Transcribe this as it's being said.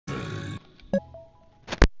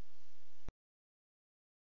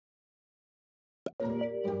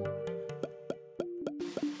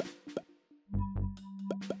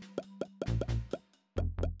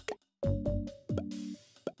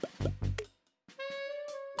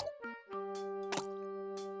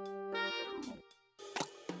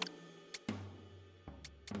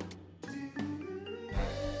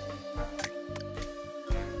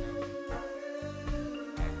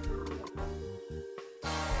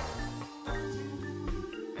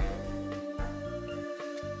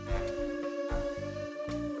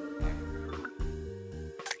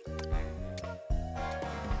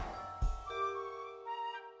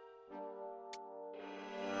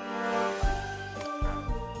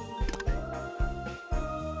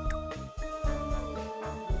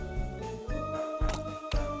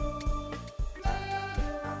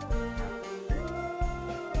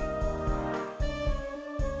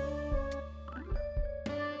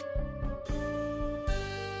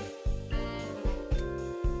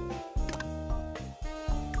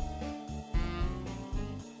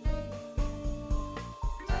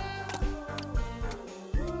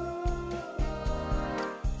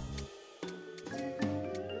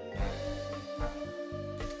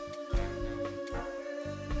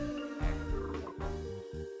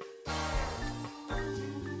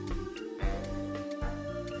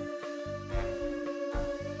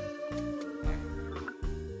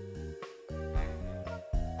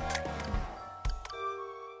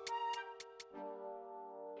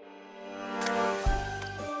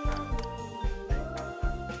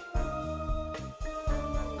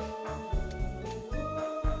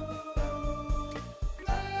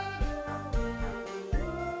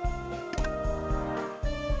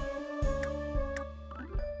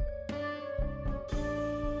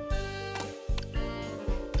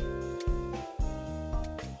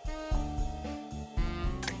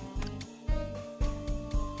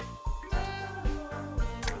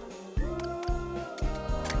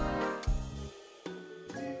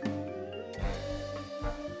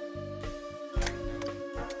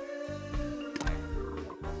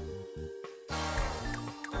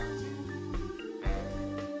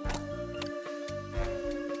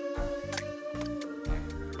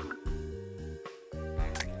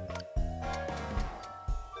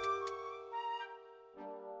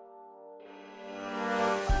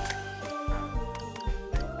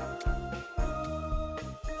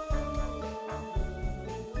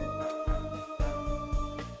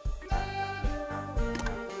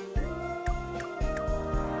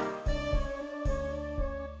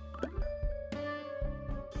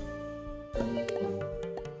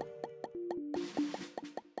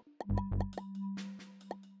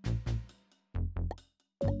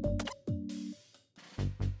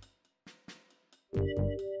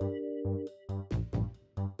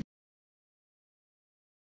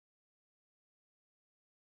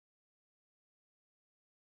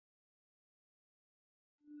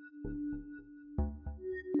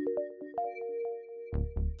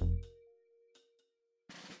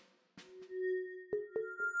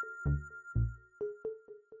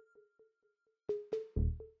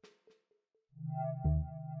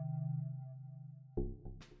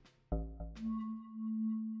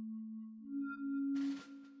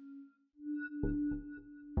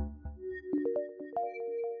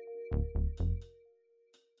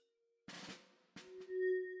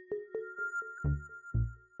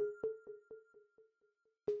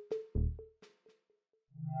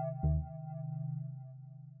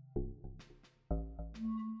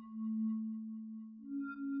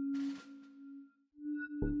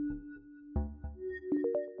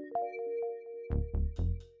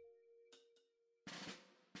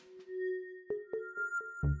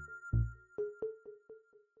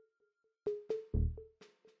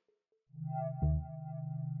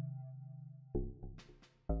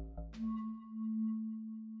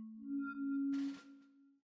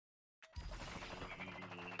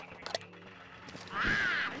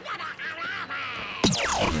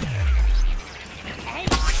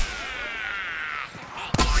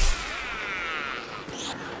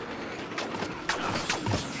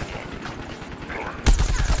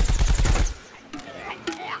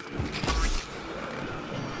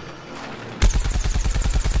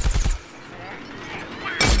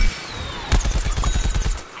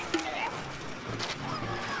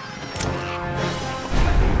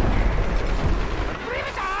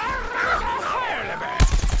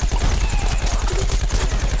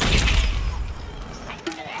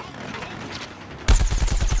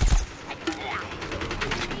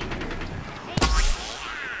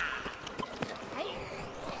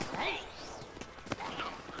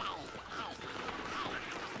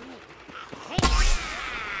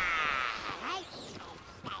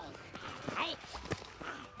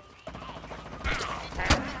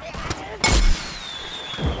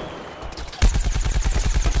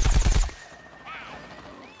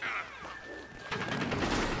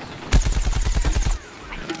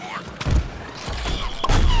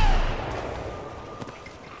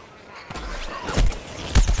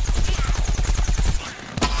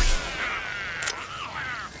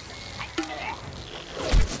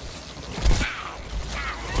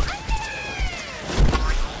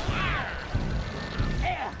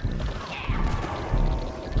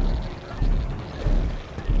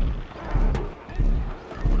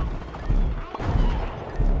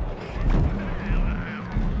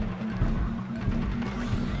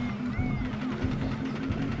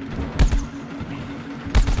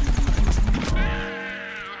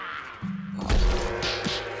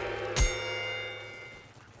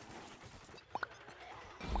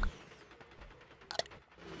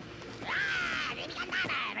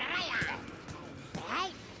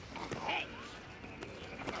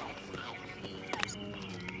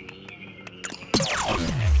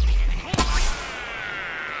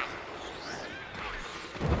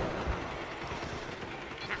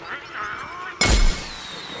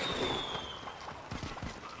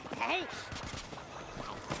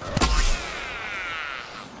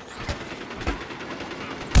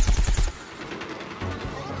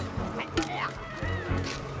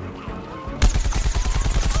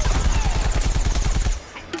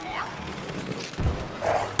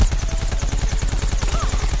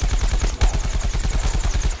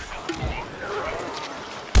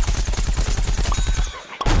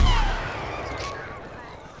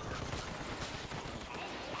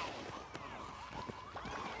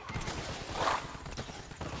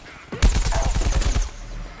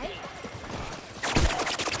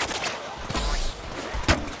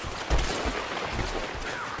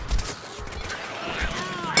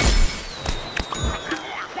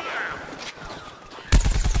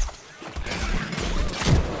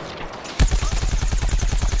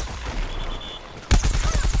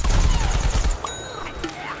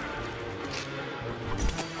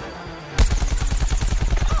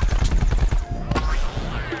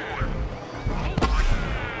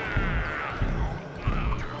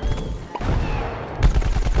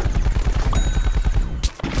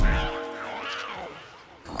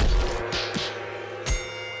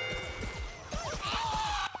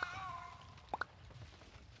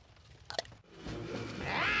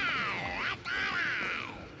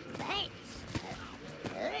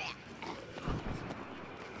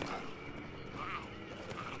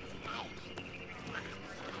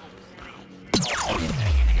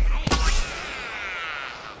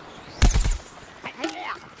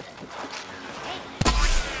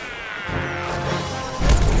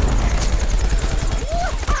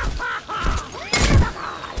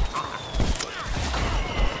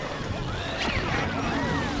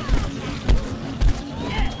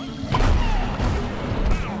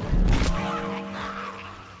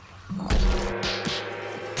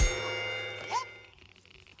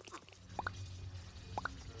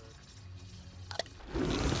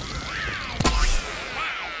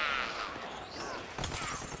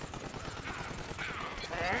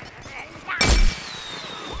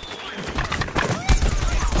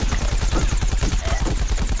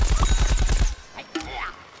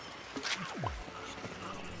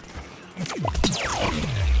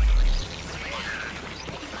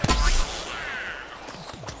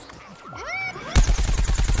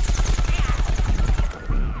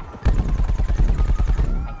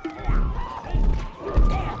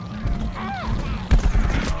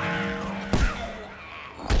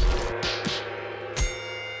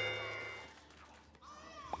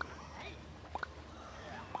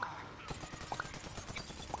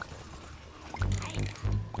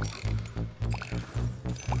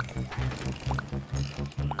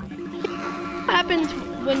happens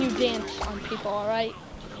when you dance on people, alright?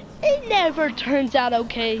 It never turns out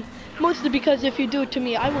okay. Mostly because if you do it to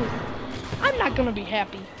me, I'm not gonna be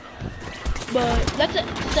happy. But let's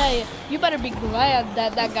say, you better be glad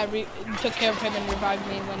that that guy took care of him and revived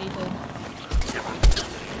me when he did.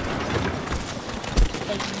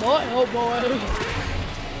 Like, boy, oh boy.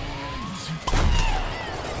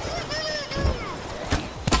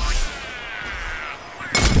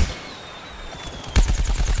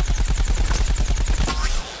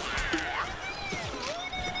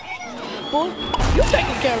 Boy, you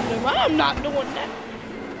taking care of him. I'm not doing that.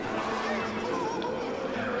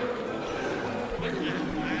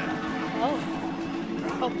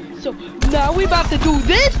 Oh, so now we about to do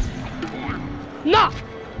this? Nah!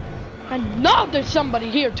 I know there's somebody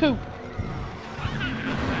here too.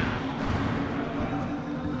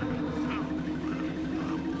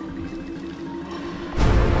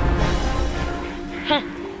 Huh.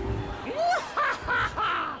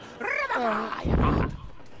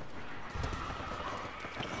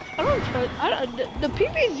 The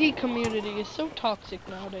PvZ community is so toxic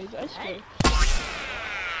nowadays, I swear.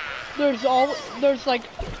 There's like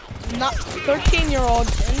not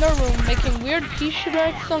 13-year-olds in their room making weird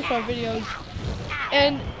P-Shrek Sunflower videos,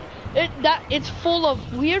 and it's full of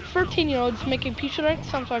weird 13-year-olds making P-Shrek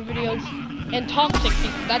Sunflower videos and toxic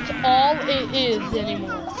people. That's all it is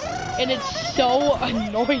anymore, and it's so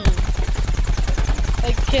annoying.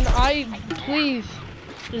 Like, can I please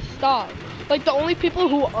just stop? Like, the only people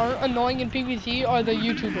who aren't annoying in PvZ are the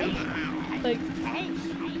YouTubers. Like,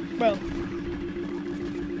 bro.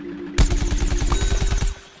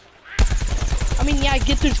 I mean, yeah, I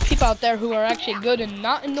get there's people out there who are actually good and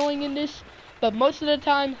not annoying in this, but most of the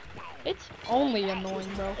time, it's only annoying,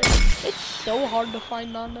 bro. It's so hard to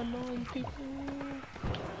find non-annoying people.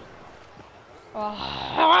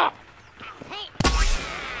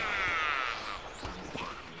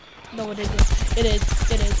 No, it isn't. It is.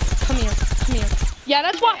 Come here. Yeah,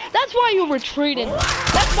 that's why you retreated.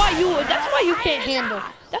 That's why you can't handle.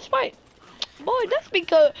 That's why, boy, that's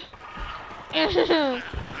because,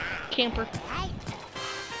 camper.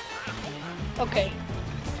 Okay.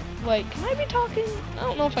 Wait, can I be talking? I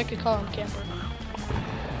don't know if I could call him camper.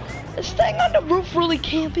 Is staying on the roof really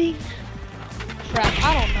campy? Crap,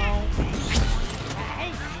 I don't know.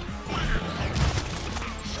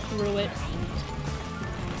 Screw it.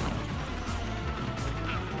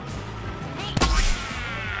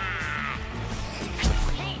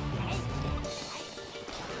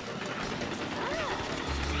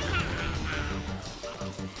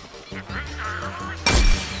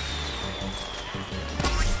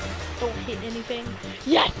 Don't hit anything.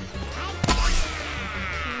 Yes!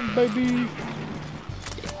 Baby!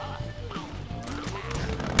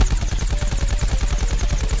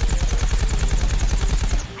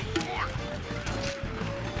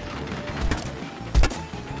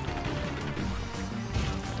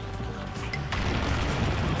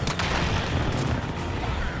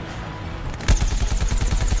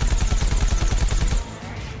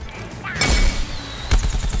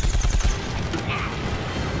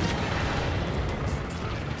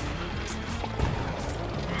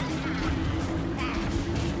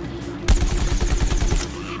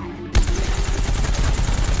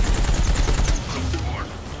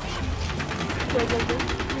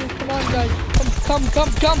 Come on, guys.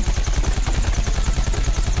 Come.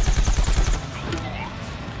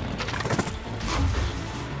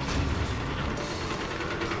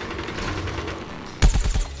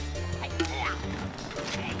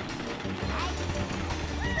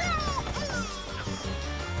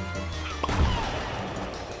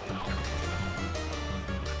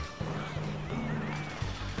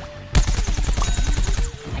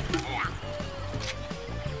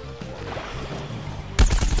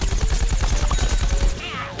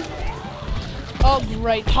 Oh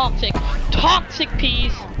great, toxic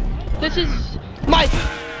peas. This is my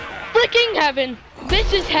freaking heaven.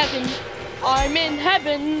 This is heaven. I'm in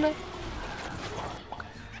heaven.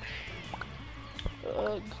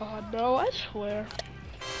 Oh god, bro, I swear.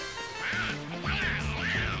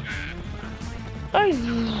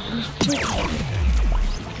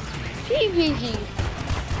 PvZ.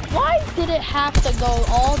 Why did it have to go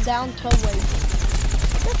all down to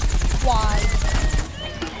waste? That's why.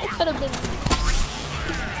 It could have been.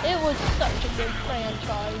 It was such a good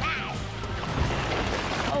franchise.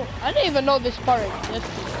 Oh, I didn't even know this part existed.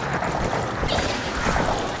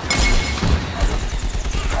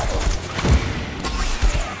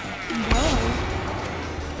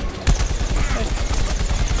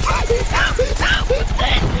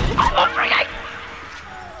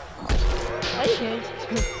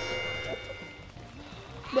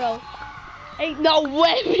 Bro, Ain't no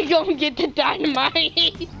way we gonna get the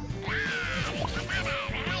dynamite.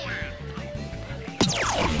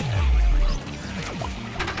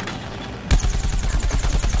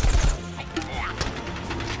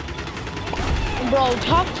 Bro,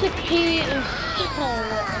 Toxic P is so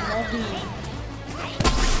annoying.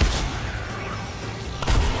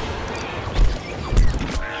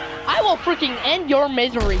 I will freaking end your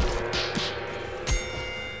misery.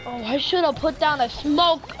 Oh, I should have put down a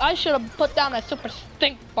smoke. I should have put down a super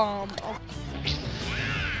stink bomb. Oh.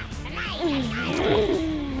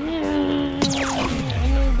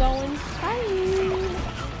 I'm going inside.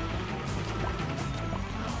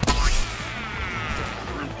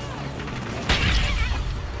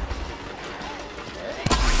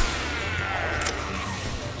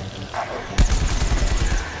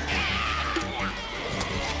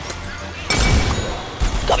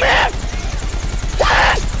 Come here!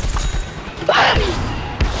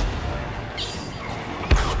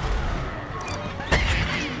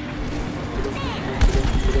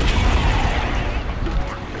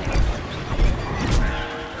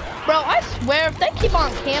 Bro, I swear, if they keep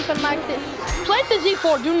on camping like this, play the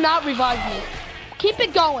Z4, do not revive me. Keep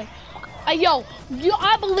it going. Yo,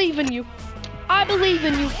 I believe in you. I believe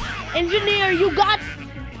in you. Engineer, you got...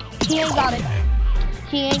 He ain't got it.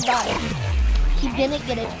 He ain't got it. He didn't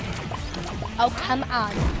get it. Oh, come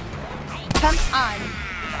on. Come on.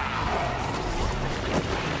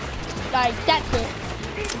 Like, that's it.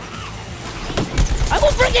 I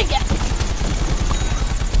will bring it again.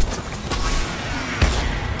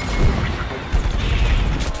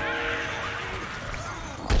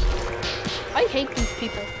 I hate these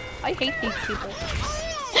people. I hate these people.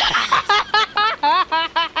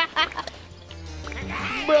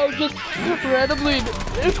 Bro, just randomly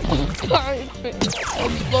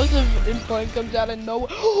explosive implant comes out of nowhere.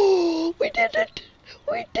 Oh, we did it!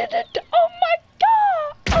 We did it! Oh my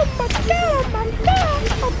god! Oh my god! Oh my god!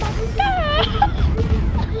 Oh my god!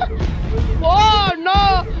 Whoa,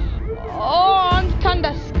 no! Oh, I'm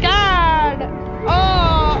kinda scared!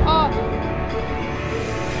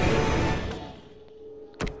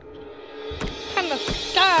 Kinda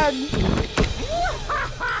scared!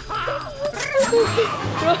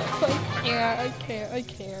 Bro, I can't.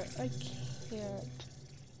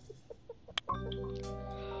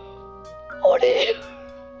 What are you?